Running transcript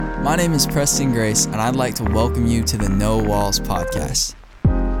My name is Preston Grace, and I'd like to welcome you to the No Walls podcast.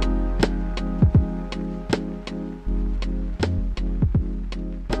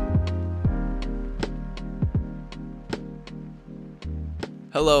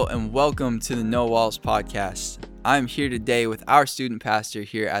 Hello, and welcome to the No Walls podcast. I'm here today with our student pastor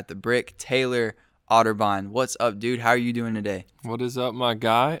here at the Brick, Taylor Otterbein. What's up, dude? How are you doing today? What is up, my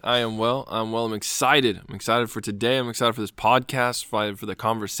guy? I am well. I'm excited. I'm excited for today. I'm excited for this podcast, excited for the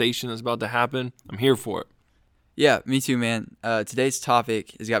conversation that's about to happen. I'm here for it. Yeah, me too, man. Today's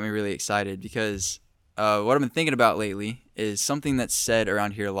topic has got me really excited because what I've been thinking about lately is something that's said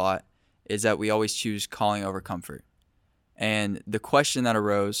around here a lot is that we always choose calling over comfort. And the question that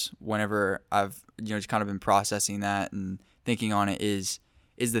arose whenever I've just kind of been processing that and thinking on it is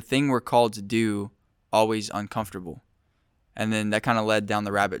the thing we're called to do always uncomfortable? And then that kind of led down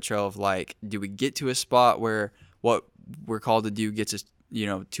the rabbit trail of like, do we get to a spot where what we're called to do gets us,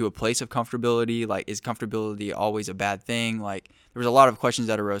 to a place of comfortability? Like, is comfortability always a bad thing? Like, there was a lot of questions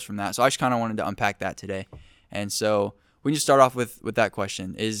that arose from that. So I just kind of wanted to unpack that today. And so we can just start off with that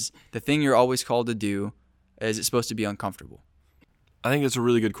question. Is the thing you're always called to do, is it supposed to be uncomfortable? I think it's a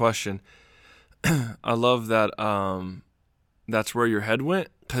really good question. I love that that's where your head went,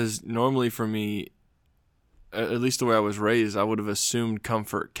 because normally for me, at least the way I was raised, I would have assumed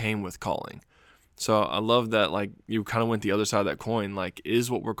comfort came with calling. So I love that, like, you kind of went the other side of that coin. Like, is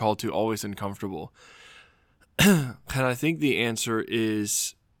what we're called to always uncomfortable? And I think the answer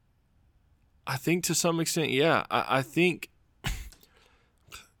is, I think to some extent, yeah. I think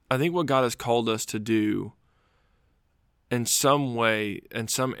what God has called us to do in some way, in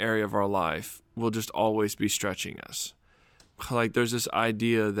some area of our life, will just always be stretching us. Like, there's this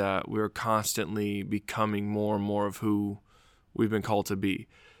idea that we're constantly becoming more and more of who we've been called to be.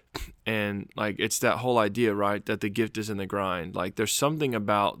 And like, it's that whole idea, right, that the gift is in the grind. Like, there's something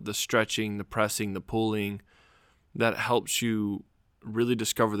about the stretching, the pressing, the pulling that helps you really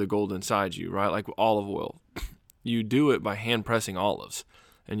discover the gold inside you, right? Like olive oil. You do it by hand pressing olives,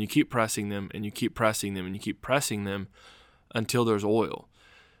 and you keep pressing them, and you keep pressing them, and you keep pressing them until there's oil.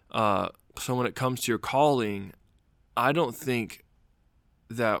 So when it comes to your calling, I don't think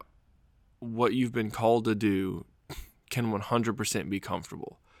that what you've been called to do can 100% be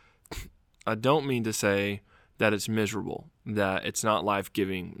comfortable. I don't mean to say that it's miserable, that it's not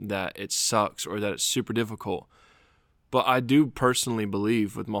life-giving, that it sucks, or that it's super difficult. But I do personally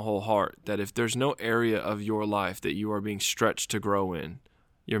believe with my whole heart that if there's no area of your life that you are being stretched to grow in,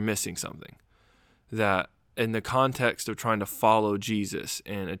 you're missing something. That in the context of trying to follow Jesus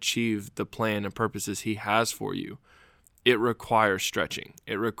and achieve the plan and purposes he has for you, it requires stretching.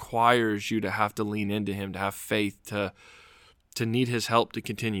 It requires you to have to lean into him, to have faith, to need his help to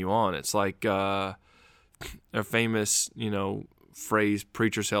continue on. It's like a famous, phrase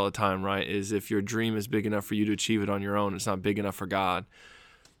preachers say all the time, right? Is if your dream is big enough for you to achieve it on your own, it's not big enough for God.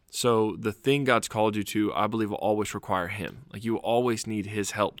 So the thing God's called you to, I believe, will always require him. Like, you will always need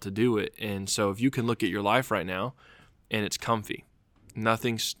his help to do it. And so if you can look at your life right now and it's comfy,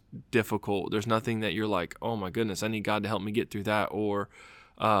 nothing's difficult, there's nothing that you're like, oh my goodness, I need God to help me get through that, or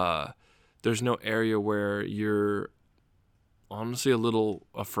there's no area where you're honestly a little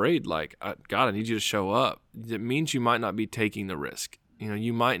afraid, like, God, I need you to show up. It means you might not be taking the risk.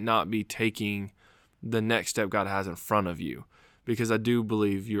 You might not be taking the next step God has in front of you, because I do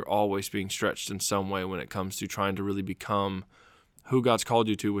believe you're always being stretched in some way when it comes to trying to really become who God's called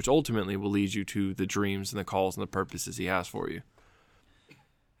you to, which ultimately will lead you to the dreams and the calls and the purposes he has for you.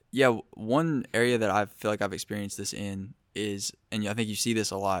 Yeah, one area that I feel like I've experienced this in is, and I think you see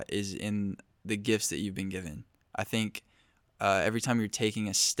this a lot, is in the gifts that you've been given. I think every time you're taking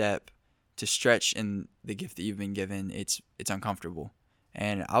a step to stretch in the gift that you've been given, it's uncomfortable.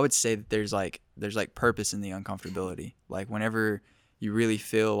 And I would say that there's purpose in the uncomfortability. Like, whenever you really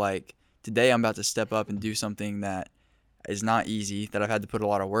feel like, today I'm about to step up and do something that is not easy, that I've had to put a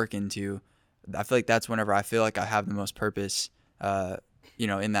lot of work into, I feel like that's whenever I feel like I have the most purpose,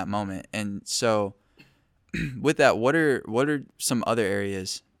 in that moment. And so with that, what are some other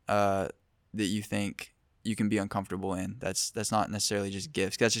areas that you think you can be uncomfortable in? That's not necessarily just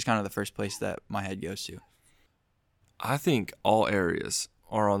gifts. That's just kind of the first place that my head goes to. I think all areas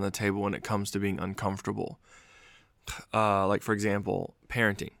are on the table when it comes to being uncomfortable. Like, for example,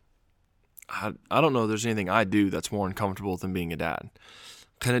 parenting. I don't know if there's anything I do that's more uncomfortable than being a dad.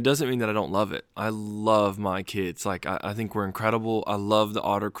 And it doesn't mean that I don't love it. I love my kids. Like, I think we're incredible. I love the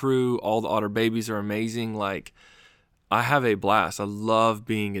Otter crew. All the Otter babies are amazing. Like, I have a blast. I love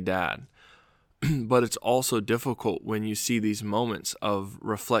being a dad. But it's also difficult when you see these moments of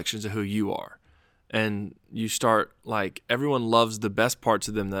reflections of who you are. And you start, like, everyone loves the best parts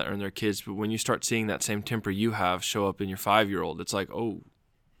of them that are in their kids, but when you start seeing that same temper you have show up in your 5-year-old, it's like, oh,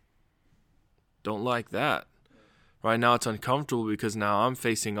 don't like that. Right now it's uncomfortable because now I'm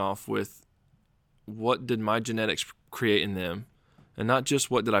facing off with what did my genetics create in them, and not just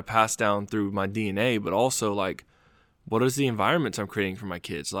what did I pass down through my DNA, but also, like, what is the environments I'm creating for my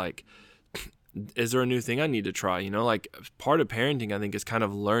kids? Like, is there a new thing I need to try? Like, part of parenting, I think, is kind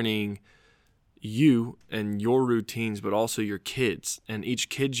of learning you and your routines, but also your kids, and each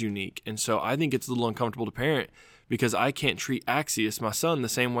kid's unique. And so I think it's a little uncomfortable to parent because I can't treat Axius, my son, the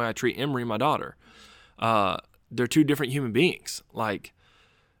same way I treat Emery, my daughter. They're two different human beings. Like,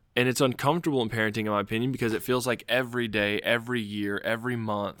 and it's uncomfortable in parenting, in my opinion, because it feels like every day, every year, every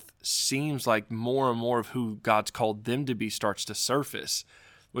month seems like more and more of who God's called them to be starts to surface,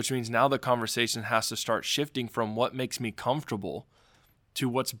 which means now the conversation has to start shifting from what makes me comfortable to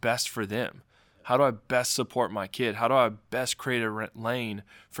what's best for them. How do I best support my kid? How do I best create a lane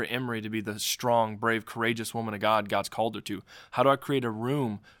for Emery to be the strong, brave, courageous woman of God God's called her to? How do I create a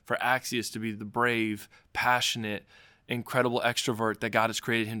room for Axius to be the brave, passionate, incredible extrovert that God has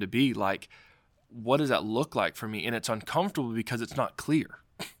created him to be? Like, what does that look like for me? And it's uncomfortable because it's not clear.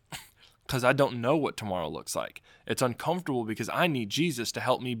 Because I don't know what tomorrow looks like. It's uncomfortable because I need Jesus to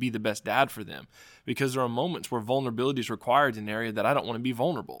help me be the best dad for them. Because there are moments where vulnerability is required in an area that I don't want to be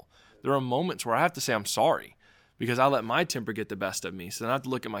vulnerable. There are moments where I have to say I'm sorry because I let my temper get the best of me. So then I have to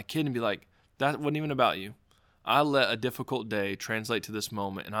look at my kid and be like, that wasn't even about you. I let a difficult day translate to this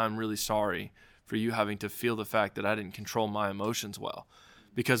moment, and I'm really sorry for you having to feel the fact that I didn't control my emotions well.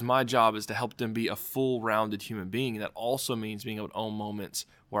 Because my job is to help them be a full, rounded human being. And that also means being able to own moments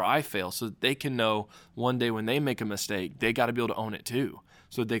where I fail so that they can know one day when they make a mistake, they got to be able to own it too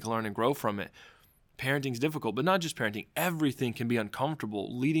so that they can learn and grow from it. Parenting's difficult, but not just parenting. Everything can be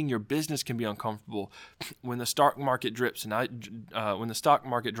uncomfortable. Leading your business can be uncomfortable. When the stock market drips and when the stock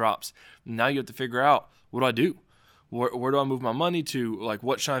market drops, now you have to figure out, what do I do? Where do I move my money to? Like,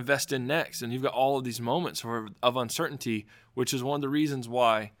 what should I invest in next? And you've got all of these moments of uncertainty, which is one of the reasons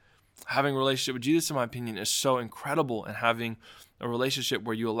why having a relationship with Jesus, in my opinion, is so incredible. And having a relationship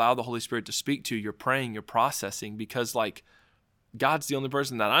where you allow the Holy Spirit to speak to you, you're praying, you're processing, because, like, God's the only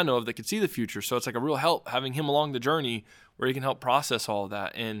person that I know of that can see the future. So it's like a real help having him along the journey where he can help process all of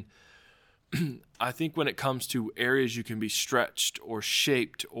that. And I think when it comes to areas you can be stretched or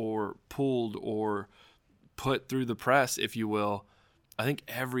shaped or pulled or put through the press, if you will, I think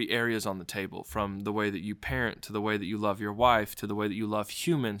every area is on the table, from the way that you parent to the way that you love your wife to the way that you love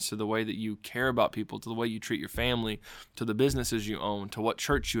humans to the way that you care about people to the way you treat your family to the businesses you own to what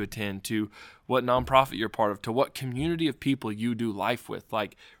church you attend to what nonprofit you're part of to what community of people you do life with.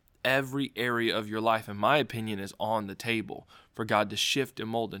 Like, every area of your life, in my opinion, is on the table for God to shift and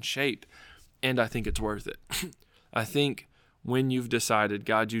mold and shape, and I think it's worth it. I think when you've decided,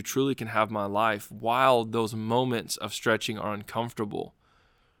 God, you truly can have my life, while those moments of stretching are uncomfortable,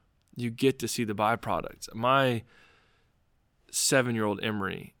 you get to see the byproducts. My 7-year-old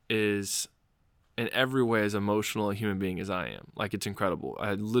Emery is in every way as emotional a human being as I am. Like, it's incredible.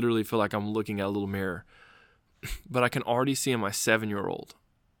 I literally feel like I'm looking at a little mirror. But I can already see in my 7-year-old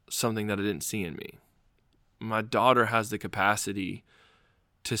something that I didn't see in me. My daughter has the capacity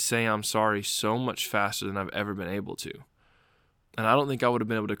to say I'm sorry so much faster than I've ever been able to. And I don't think I would have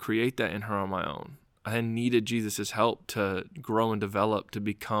been able to create that in her on my own. I needed Jesus' help to grow and develop to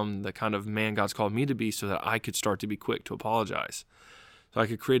become the kind of man God's called me to be so that I could start to be quick to apologize. So I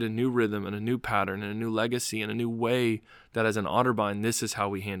could create a new rhythm and a new pattern and a new legacy and a new way that, as an Otterbein, this is how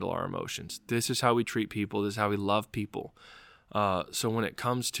we handle our emotions. This is how we treat people. This is how we love people. So when it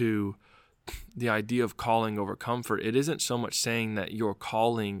comes to the idea of calling over comfort, it isn't so much saying that your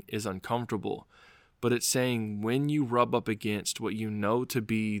calling is uncomfortable, but it's saying when you rub up against what you know to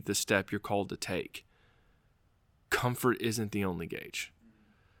be the step you're called to take, comfort isn't the only gauge.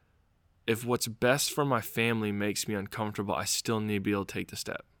 If what's best for my family makes me uncomfortable, I still need to be able to take the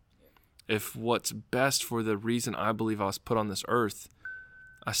step. If what's best for the reason I believe I was put on this earth,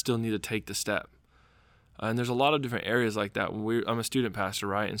 I still need to take the step. And there's a lot of different areas like that. I'm a student pastor,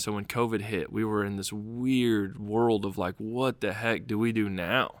 right? And so when COVID hit, we were in this weird world of like, what the heck do we do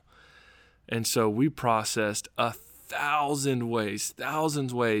now? And so we processed 1,000 ways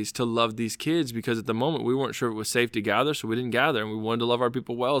to love these kids, because at the moment we weren't sure it was safe to gather, so we didn't gather, and we wanted to love our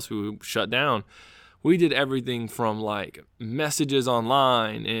people well, so we shut down. We did everything from like messages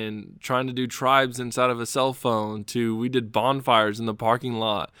online and trying to do tribes inside of a cell phone to we did bonfires in the parking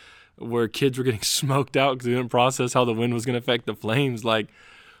lot where kids were getting smoked out because we didn't process how the wind was going to affect the flames.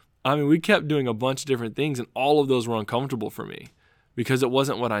 We kept doing a bunch of different things, and all of those were uncomfortable for me, because it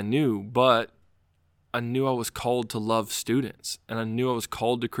wasn't what I knew, but I knew I was called to love students, and I knew I was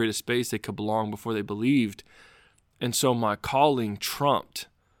called to create a space they could belong before they believed. And so my calling trumped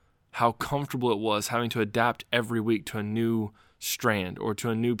how comfortable it was having to adapt every week to a new strand or to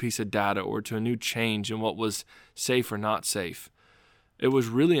a new piece of data or to a new change in what was safe or not safe. It was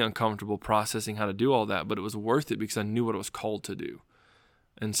really uncomfortable processing how to do all that, but it was worth it because I knew what I was called to do.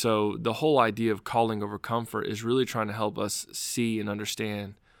 And so the whole idea of calling over comfort is really trying to help us see and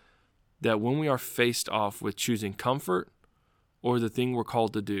understand that when we are faced off with choosing comfort or the thing we're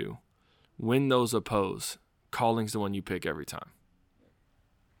called to do, when those oppose, calling's the one you pick every time.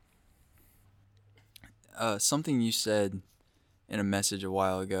 Something you said in a message a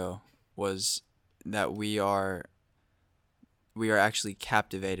while ago was that we are actually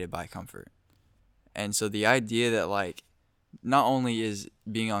captivated by comfort. And so the idea that, like, not only is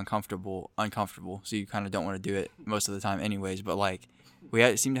being uncomfortable, so you kind of don't want to do it most of the time anyways, but like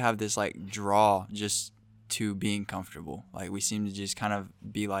seem to have this like draw just to being comfortable. Like we seem to just kind of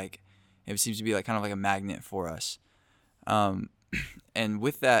be like, it seems to be like kind of like a magnet for us. And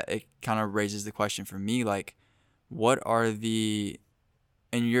with that, it kind of raises the question for me, like, in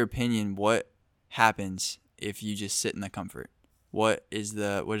your opinion, what happens if you just sit in the comfort? What is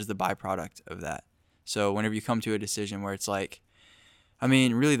the byproduct of that? So whenever you come to a decision where it's like, I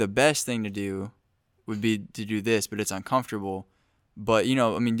mean, really the best thing to do would be to do this, but it's uncomfortable. But,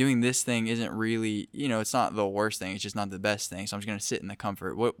 I mean, doing this thing isn't really, it's not the worst thing. It's just not the best thing. So I'm just going to sit in the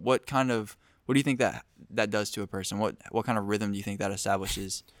comfort. What do you think that does to a person? What kind of rhythm do you think that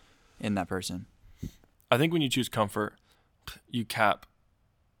establishes in that person? I think when you choose comfort, you cap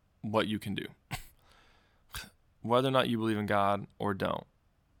what you can do. Whether or not you believe in God or don't,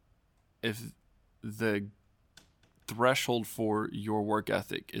 if the threshold for your work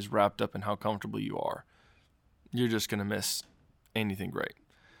ethic is wrapped up in how comfortable you are, you're just going to miss anything great.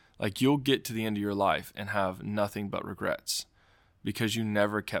 Like, you'll get to the end of your life and have nothing but regrets because you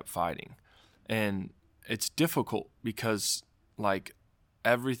never kept fighting. And it's difficult because, like,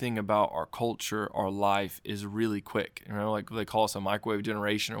 everything about our culture, our life is really quick. Like they call us a microwave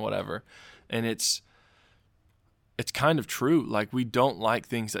generation or whatever. And it's kind of true. Like, we don't like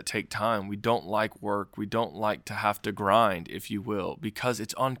things that take time. We don't like work. We don't like to have to grind, if you will, because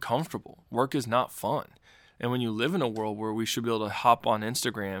it's uncomfortable. Work is not fun. And when you live in a world where we should be able to hop on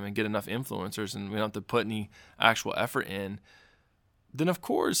Instagram and get enough influencers and we don't have to put any actual effort in, then of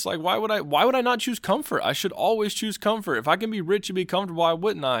course, like, why would I not choose comfort? I should always choose comfort. If I can be rich and be comfortable, why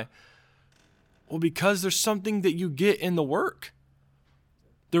wouldn't I? Well, because there's something that you get in the work.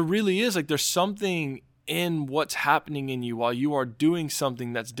 There really is. Like, there's something in what's happening in you while you are doing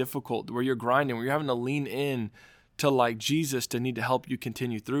something that's difficult, where you're grinding, where you're having to lean in to, like, Jesus to need to help you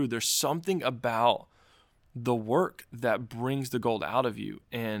continue through. There's something about the work that brings the gold out of you.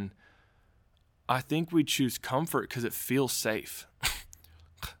 And I think we choose comfort because it feels safe.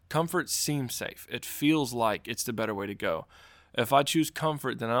 Comfort seems safe. It feels like it's the better way to go. If I choose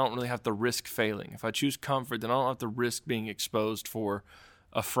comfort, then I don't really have to risk failing. If I choose comfort, then I don't have to risk being exposed for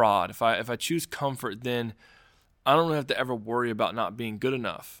a fraud. If I choose comfort, then I don't really have to ever worry about not being good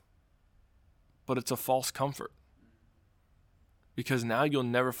enough. But it's a false comfort, because now you'll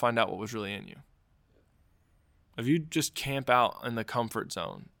never find out what was really in you. If you just camp out in the comfort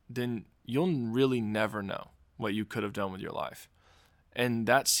zone, then you'll really never know what you could have done with your life. And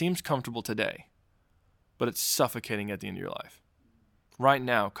that seems comfortable today, but it's suffocating at the end of your life. Right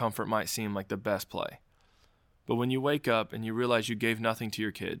now, comfort might seem like the best play. But when you wake up and you realize you gave nothing to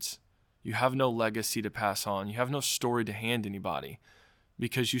your kids, you have no legacy to pass on, you have no story to hand anybody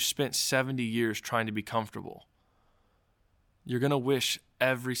because you spent 70 years trying to be comfortable, you're going to wish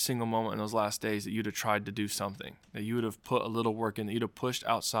every single moment in those last days that you'd have tried to do something, that you would have put a little work in, that you'd have pushed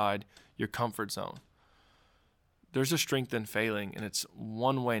outside your comfort zone. There's a strength in failing, and it's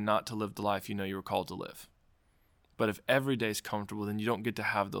one way not to live the life you know you were called to live. But if every day is comfortable, then you don't get to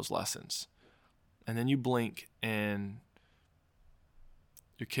have those lessons. And then you blink and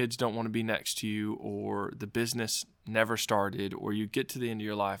your kids don't want to be next to you, or the business never started, or you get to the end of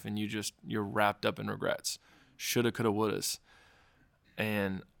your life and you're wrapped up in regrets. Shoulda, coulda, wouldas.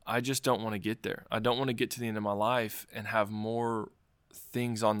 And I just don't want to get there. I don't want to get to the end of my life and have more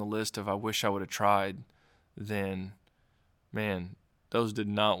things on the list of I wish I would have tried than, man, those did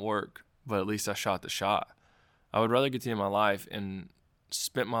not work, but at least I shot the shot. I would rather get to the end of my life and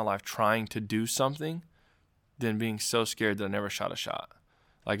spent my life trying to do something than being so scared that I never shot a shot.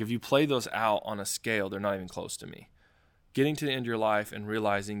 Like, if you play those out on a scale, they're not even close to me. Getting to the end of your life and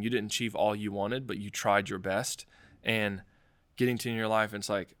realizing you didn't achieve all you wanted, but you tried your best, and getting to the end of your life and it's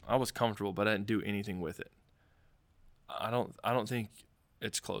like, I was comfortable, but I didn't do anything with it. I don't think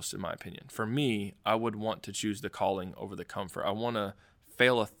it's close, in my opinion. For me, I would want to choose the calling over the comfort. I want to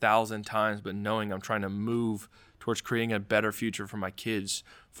fail 1,000 times, but knowing I'm trying to move towards creating a better future for my kids,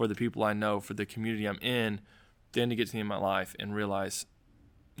 for the people I know, for the community I'm in, then to get to the end of my life and realize,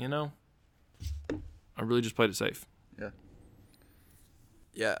 I really just played it safe. Yeah.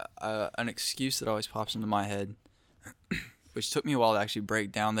 Yeah, an excuse that always pops into my head, which took me a while to actually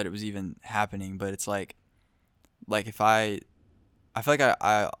break down that it was even happening, but it's like if I feel like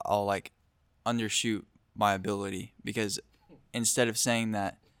I'll like undershoot my ability, because instead of saying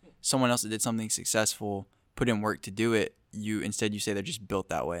that someone else that did something successful put in work to do it, you say they're just built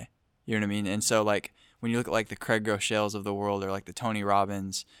that way. You know what I mean? And so like when you look at like the Craig Groeschels of the world, or like the Tony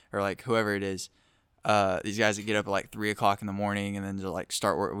Robbins, or like whoever it is, these guys that get up at like 3:00 in the morning and then to like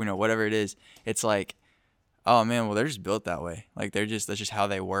start work, whatever it is, it's like, oh man, well they're just built that way. Like that's just how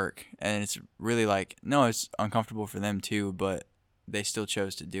they work. And it's really like, no, it's uncomfortable for them too, but they still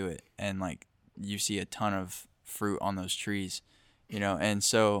chose to do it. And like you see a ton of fruit on those trees, and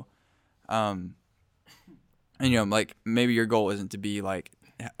so, like maybe your goal isn't to be like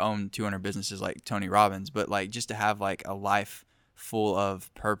own 200 businesses like Tony Robbins, but like just to have like a life full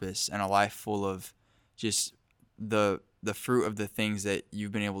of purpose and a life full of just the fruit of the things that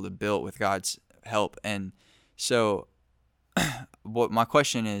you've been able to build with God's help. And so what my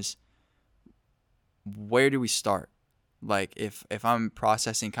question is, where do we start? Like if I'm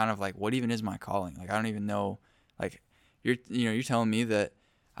processing kind of like, what even is my calling? Like I don't even know. Like you're telling me that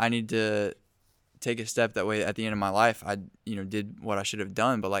I need to take a step that way at the end of my life. I did what I should have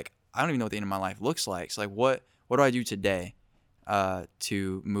done, but like I don't even know what the end of my life looks like. So like what do I do today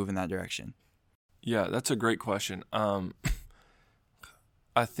to move in that direction? Yeah, that's a great question. I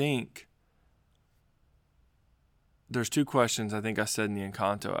think there's two questions I think I said in the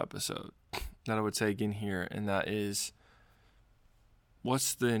Encanto episode that I would say again here, and that is,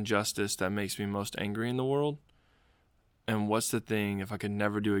 what's the injustice that makes me most angry in the world? And what's the thing, if I could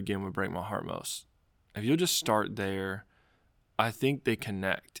never do again, would break my heart most? If you'll just start there, I think they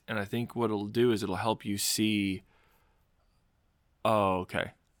connect. And I think what it'll do is it'll help you see, oh,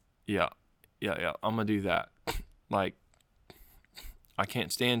 okay, yeah, I'm going to do that. Like, I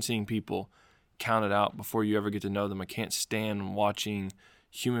can't stand seeing people counted out before you ever get to know them. I can't stand watching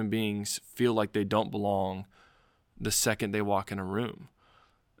human beings feel like they don't belong the second they walk in a room.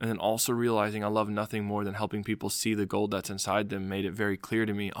 And then also realizing I love nothing more than helping people see the gold that's inside them made it very clear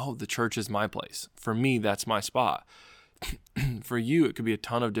to me, oh, the church is my place. For me, that's my spot. For you, it could be a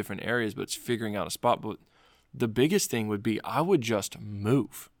ton of different areas, but it's figuring out a spot. But the biggest thing would be I would just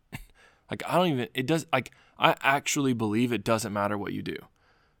move. I actually believe it doesn't matter what you do,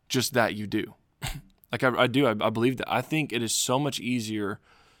 just that you do. I believe that. I think it is so much easier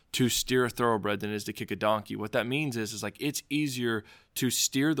to steer a thoroughbred than it is to kick a donkey. What that means is like it's easier to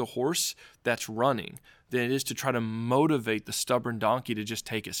steer the horse that's running than it is to try to motivate the stubborn donkey to just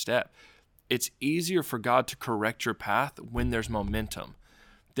take a step. It's easier for God to correct your path when there's momentum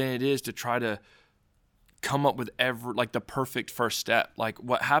than it is to try to come up with the perfect first step. Like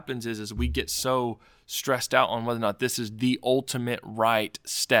what happens is we get so stressed out on whether or not this is the ultimate right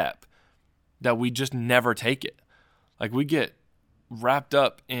step that we just never take it. Like we get wrapped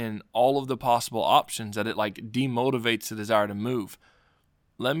up in all of the possible options that it like demotivates the desire to move.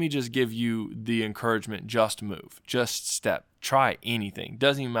 Let me just give you the encouragement, just move, just step, try anything.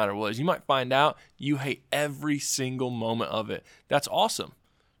 Doesn't even matter what it is. You might find out you hate every single moment of it. That's awesome.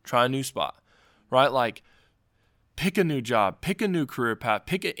 Try a new spot, right? Like pick a new job, pick a new career path,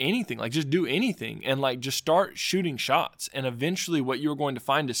 pick anything, like just do anything and like just start shooting shots. And eventually what you're going to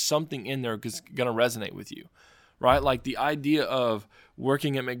find is something in there that's going to resonate with you, right? Like the idea of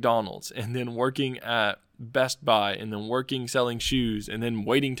working at McDonald's and then working at Best Buy and then working selling shoes and then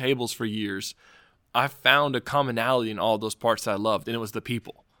waiting tables for years. I found a commonality in all those parts that I loved, and it was the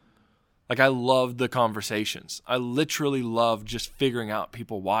people. Like I loved the conversations. I literally loved just figuring out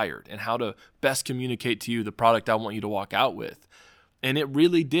people wired and how to best communicate to you the product I want you to walk out with. And it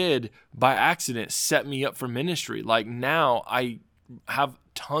really did, by accident, set me up for ministry. Like now I have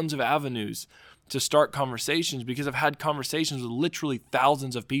tons of avenues to start conversations because I've had conversations with literally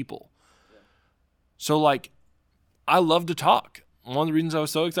thousands of people. Yeah. So like, I love to talk. One of the reasons I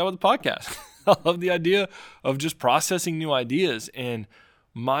was so excited with the podcast. I love the idea of just processing new ideas. And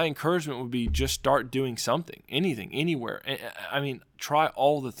my encouragement would be just start doing something, anything, anywhere. I mean, try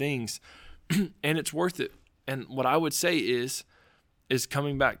all the things and it's worth it. And what I would say is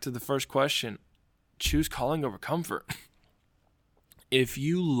coming back to the first question, choose calling over comfort. If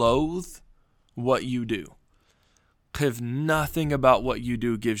you loathe what you do, if nothing about what you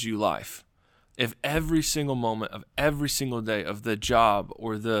do gives you life, If every single moment of every single day of the job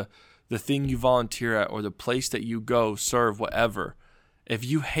or the thing you volunteer at or the place that you go serve, whatever, if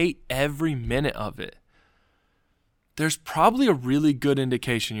you hate every minute of it, there's probably a really good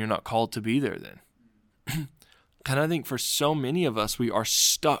indication you're not called to be there then. And I think for so many of us, we are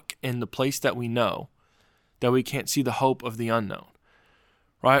stuck in the place that we know, that we can't see the hope of the unknown,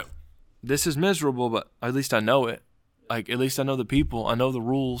 right? This is miserable, but at least I know it. Like, at least I know the people, I know the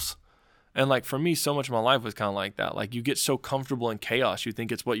rules. And like for me, so much of my life was kind of like that. Like, you get so comfortable in chaos, you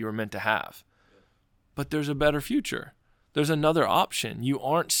think it's what you were meant to have. But there's a better future. There's another option. You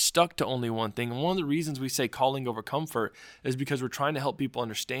aren't stuck to only one thing. And one of the reasons we say calling over comfort is because we're trying to help people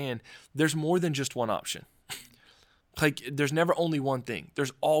understand there's more than just one option. Like, there's never only one thing.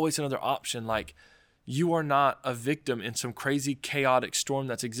 There's always another option. Like, you are not a victim in some crazy chaotic storm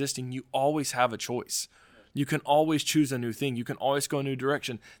that's existing. You always have a choice. You can always choose a new thing. You can always go a new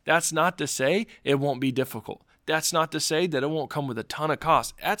direction. That's not to say it won't be difficult. That's not to say that it won't come with a ton of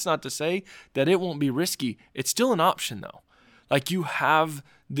cost. That's not to say that it won't be risky. It's still an option though. Like, you have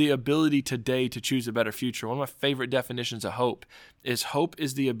the ability today to choose a better future. One of my favorite definitions of hope is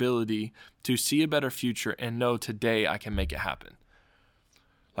the ability to see a better future and know today I can make it happen.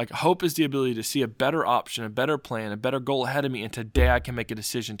 Like, hope is the ability to see a better option, a better plan, a better goal ahead of me, and today I can make a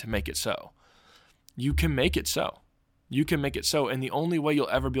decision to make it so. You can make it so. You can make it so. And the only way you'll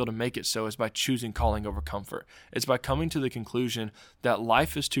ever be able to make it so is by choosing calling over comfort. It's by coming to the conclusion that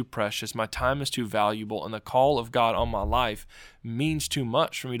life is too precious, my time is too valuable, and the call of God on my life means too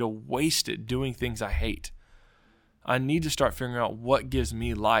much for me to waste it doing things I hate. I need to start figuring out what gives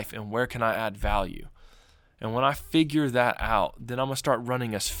me life and where can I add value. And when I figure that out, then I'm going to start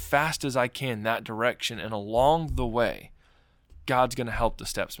running as fast as I can that direction. And along the way, God's going to help the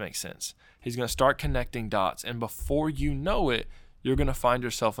steps make sense. He's going to start connecting dots. And before you know it, you're going to find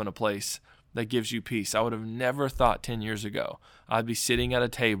yourself in a place that gives you peace. I would have never thought 10 years ago I'd be sitting at a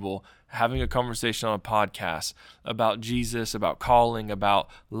table having a conversation on a podcast about Jesus, about calling, about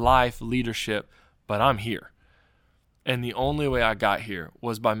life, leadership, but I'm here. And the only way I got here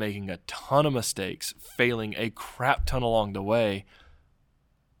was by making a ton of mistakes, failing a crap ton along the way,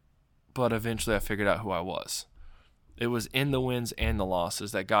 but eventually I figured out who I was. It was in the wins and the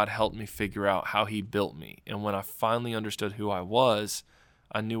losses that God helped me figure out how he built me. And when I finally understood who I was,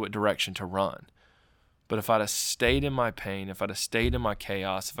 I knew what direction to run. But if I'd have stayed in my pain, if I'd have stayed in my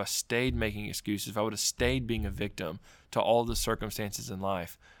chaos, if I stayed making excuses, if I would have stayed being a victim to all the circumstances in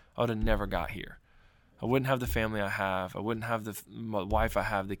life, I would have never got here. I wouldn't have the family I have. I wouldn't have the wife I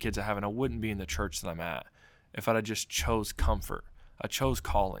have, the kids I have, and I wouldn't be in the church that I'm at if I'd have just chose comfort. I chose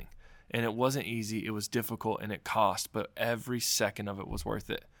calling. And it wasn't easy, it was difficult, and it cost, but every second of it was worth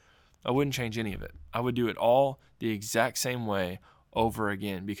it. I wouldn't change any of it. I would do it all the exact same way over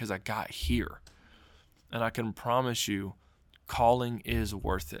again because I got here. And I can promise you, calling is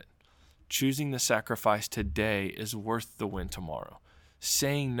worth it. Choosing the sacrifice today is worth the win tomorrow.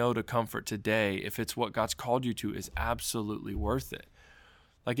 Saying no to comfort today, if it's what God's called you to, is absolutely worth it.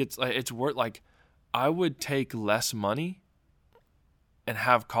 It's worth, like, I would take less money and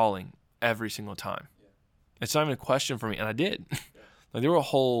have calling every single time. Yeah. It's not even a question for me. And I did. Yeah. Like, there were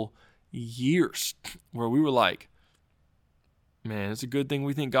whole years where we were like, man, it's a good thing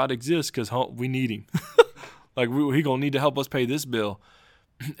we think God exists because we need him. Like, he going to need to help us pay this bill.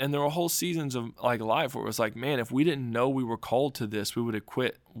 And there were whole seasons of like life where it was like, man, if we didn't know we were called to this, we would have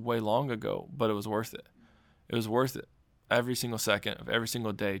quit way long ago, but it was worth it. It was worth it. Every single second of every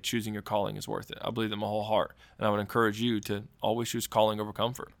single day, choosing your calling is worth it. I believe that my whole heart. And I would encourage you to always choose calling over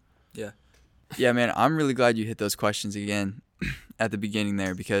comfort. Yeah. Yeah, man, I'm really glad you hit those questions again at the beginning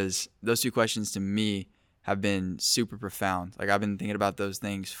there because those two questions to me have been super profound. Like, I've been thinking about those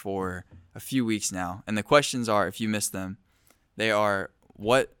things for a few weeks now. And the questions are, if you missed them, they are,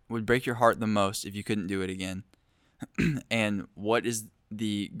 what would break your heart the most if you couldn't do it again? And what is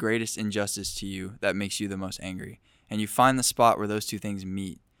the greatest injustice to you that makes you the most angry? And you find the spot where those two things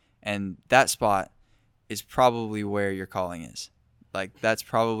meet. And that spot is probably where your calling is. Like, that's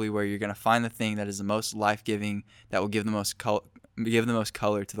probably where you're going to find the thing that is the most life-giving, that will give the most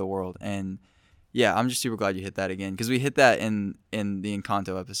color to the world. And yeah, I'm just super glad you hit that again because we hit that in the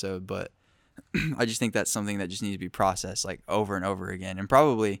Encanto episode, but I just think that's something that just needs to be processed like over and over again, and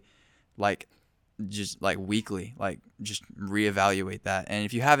probably like just like weekly, like just reevaluate that. And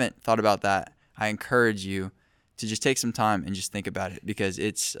if you haven't thought about that, I encourage you to just take some time and just think about it because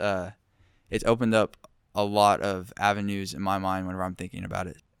it's opened up a lot of avenues in my mind whenever I'm thinking about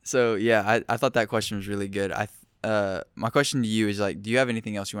it. So yeah, I thought that question was really good. My question to you is like, do you have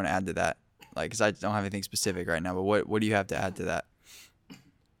anything else you want to add to that? Like, because I don't have anything specific right now, but what do you have to add to that?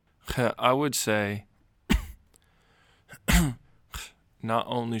 I would say not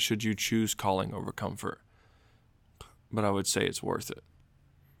only should you choose calling over comfort, but I would say it's worth it.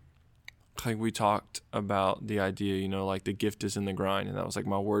 Like we talked about the idea, like the gift is in the grind, and that was like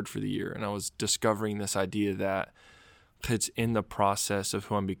my word for the year. And I was discovering this idea that it's in the process of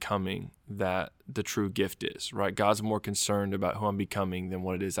who I'm becoming that the true gift is, right? God's more concerned about who I'm becoming than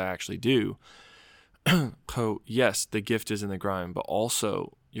what it is I actually do. So yes, the gift is in the grind, but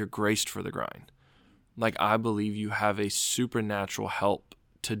also you're graced for the grind. Like I believe you have a supernatural help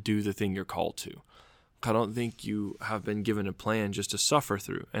to do the thing you're called to. I don't think you have been given a plan just to suffer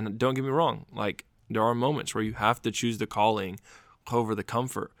through. And don't get me wrong, like there are moments where you have to choose the calling over the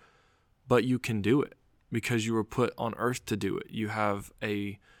comfort, but you can do it because you were put on earth to do it. You have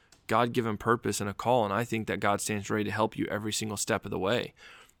a God-given purpose and a call, and I think that God stands ready to help you every single step of the way.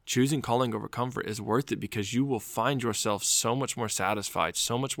 Choosing calling over comfort is worth it because you will find yourself so much more satisfied,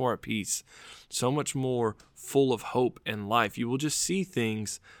 so much more at peace, so much more full of hope in life. You will just see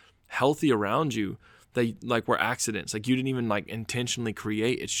things healthy around you that like were accidents, like you didn't even like intentionally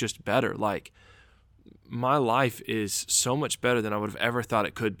create. It's just better. Like my life is so much better than I would have ever thought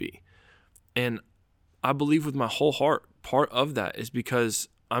it could be. And I believe with my whole heart, part of that is because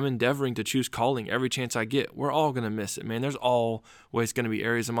I'm endeavoring to choose calling every chance I get. We're all going to miss it, man. There's always going to be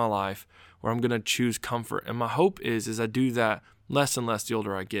areas of my life where I'm going to choose comfort. And my hope is I do that less and less the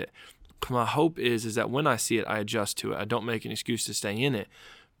older I get. My hope is that when I see it, I adjust to it. I don't make an excuse to stay in it,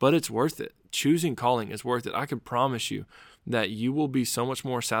 but it's worth it. Choosing calling is worth it. I can promise you that you will be so much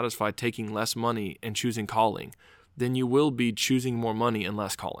more satisfied taking less money and choosing calling than you will be choosing more money and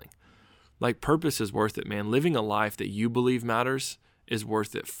less calling. Like purpose is worth it, man. Living a life that you believe matters is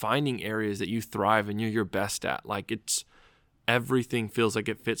worth it. Finding areas that you thrive and you're your best at. Like everything feels like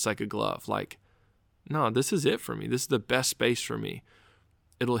it fits like a glove. Like, no, this is it for me. This is the best space for me.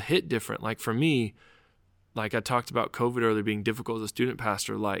 It'll hit different. Like for me, like I talked about COVID earlier being difficult as a student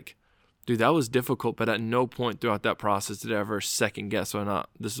pastor. Like, dude, that was difficult, but at no point throughout that process did I ever second guess whether or not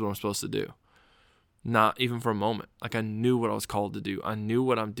this is what I'm supposed to do. Not even for a moment. Like I knew what I was called to do. I knew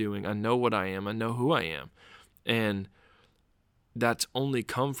what I'm doing. I know what I am. I know who I am. And that's only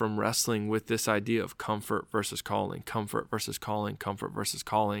come from wrestling with this idea of comfort versus calling, comfort versus calling, comfort versus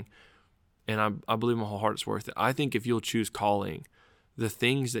calling. And I believe my whole heart it's worth it. I think if you'll choose calling, the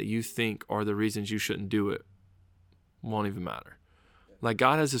things that you think are the reasons you shouldn't do it won't even matter. Like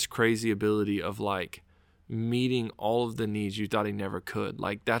God has this crazy ability of like meeting all of the needs you thought he never could.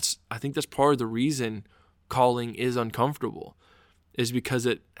 Like I think that's part of the reason calling is uncomfortable, is because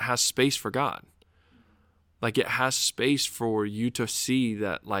it has space for God. Like it has space for you to see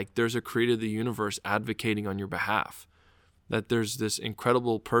that like there's a creator of the universe advocating on your behalf, that there's this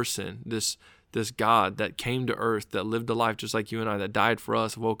incredible person, this God that came to earth, that lived a life just like you and I, that died for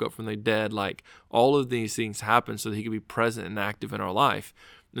us, woke up from the dead. Like all of these things happen so that he could be present and active in our life.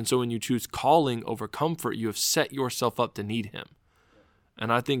 And so when you choose calling over comfort, you have set yourself up to need him.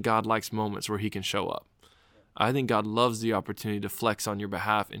 And I think God likes moments where he can show up. I think God loves the opportunity to flex on your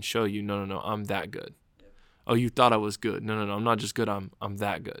behalf and show you, no, I'm that good. Oh, you thought I was good. No, I'm not just good. I'm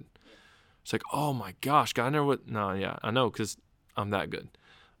that good. It's like, oh my gosh, God, I never would. No, yeah, I know, because I'm that good.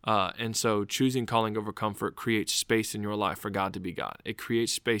 And so choosing calling over comfort creates space in your life for God to be God. It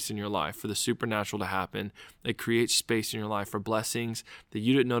creates space in your life for the supernatural to happen. It creates space in your life for blessings that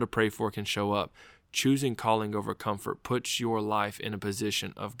you didn't know to pray for can show up. Choosing calling over comfort puts your life in a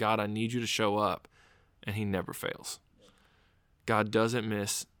position of, God, I need you to show up, and he never fails. God doesn't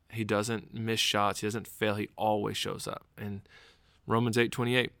miss. He doesn't miss shots. He doesn't fail. He always shows up. And Romans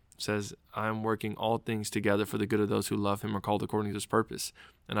 8:28 says, I am working all things together for the good of those who love him or called according to his purpose.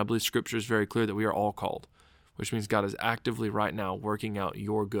 And I believe scripture is very clear that we are all called, which means God is actively right now working out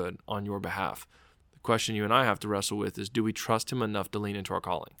your good on your behalf. The question you and I have to wrestle with is, do we trust him enough to lean into our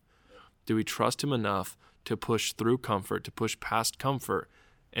calling? Do we trust him enough to push through comfort, to push past comfort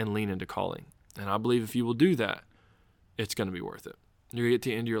and lean into calling? And I believe if you will do that, it's going to be worth it. You're going to get to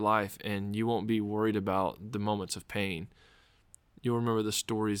the end of your life and you won't be worried about the moments of pain. You'll remember the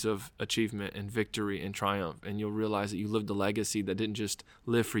stories of achievement and victory and triumph, and you'll realize that you lived a legacy that didn't just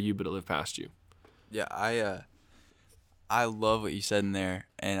live for you, but it lived past you. Yeah, I love what you said in there,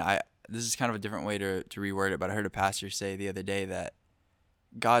 and this is kind of a different way to reword it, but I heard a pastor say the other day that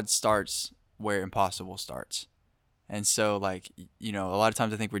God starts where impossible starts. And so, like, a lot of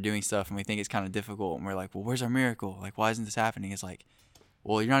times I think we're doing stuff and we think it's kind of difficult, and we're like, well, where's our miracle? Like, why isn't this happening? It's like,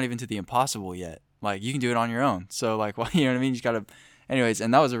 well, you're not even to the impossible yet. Like, you can do it on your own. So, like, well, you know what I mean? You just got to, anyways,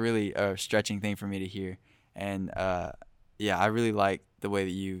 and that was a really stretching thing for me to hear. And, yeah, I really like the way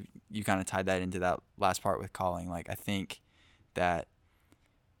that you kind of tied that into that last part with calling. Like, I think that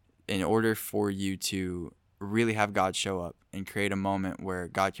in order for you to really have God show up and create a moment where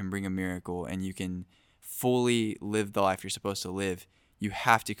God can bring a miracle and you can fully live the life you're supposed to live, you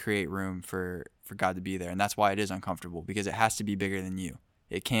have to create room for God to be there. And that's why it is uncomfortable, because it has to be bigger than you.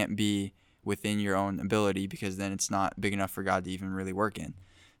 It can't be within your own ability, because then it's not big enough for God to even really work in.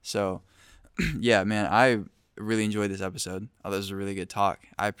 So, yeah, man, I really enjoyed this episode. Oh, this was a really good talk.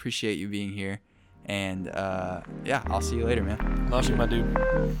 I appreciate you being here. And, yeah, I'll see you later, man. Love you, my dude.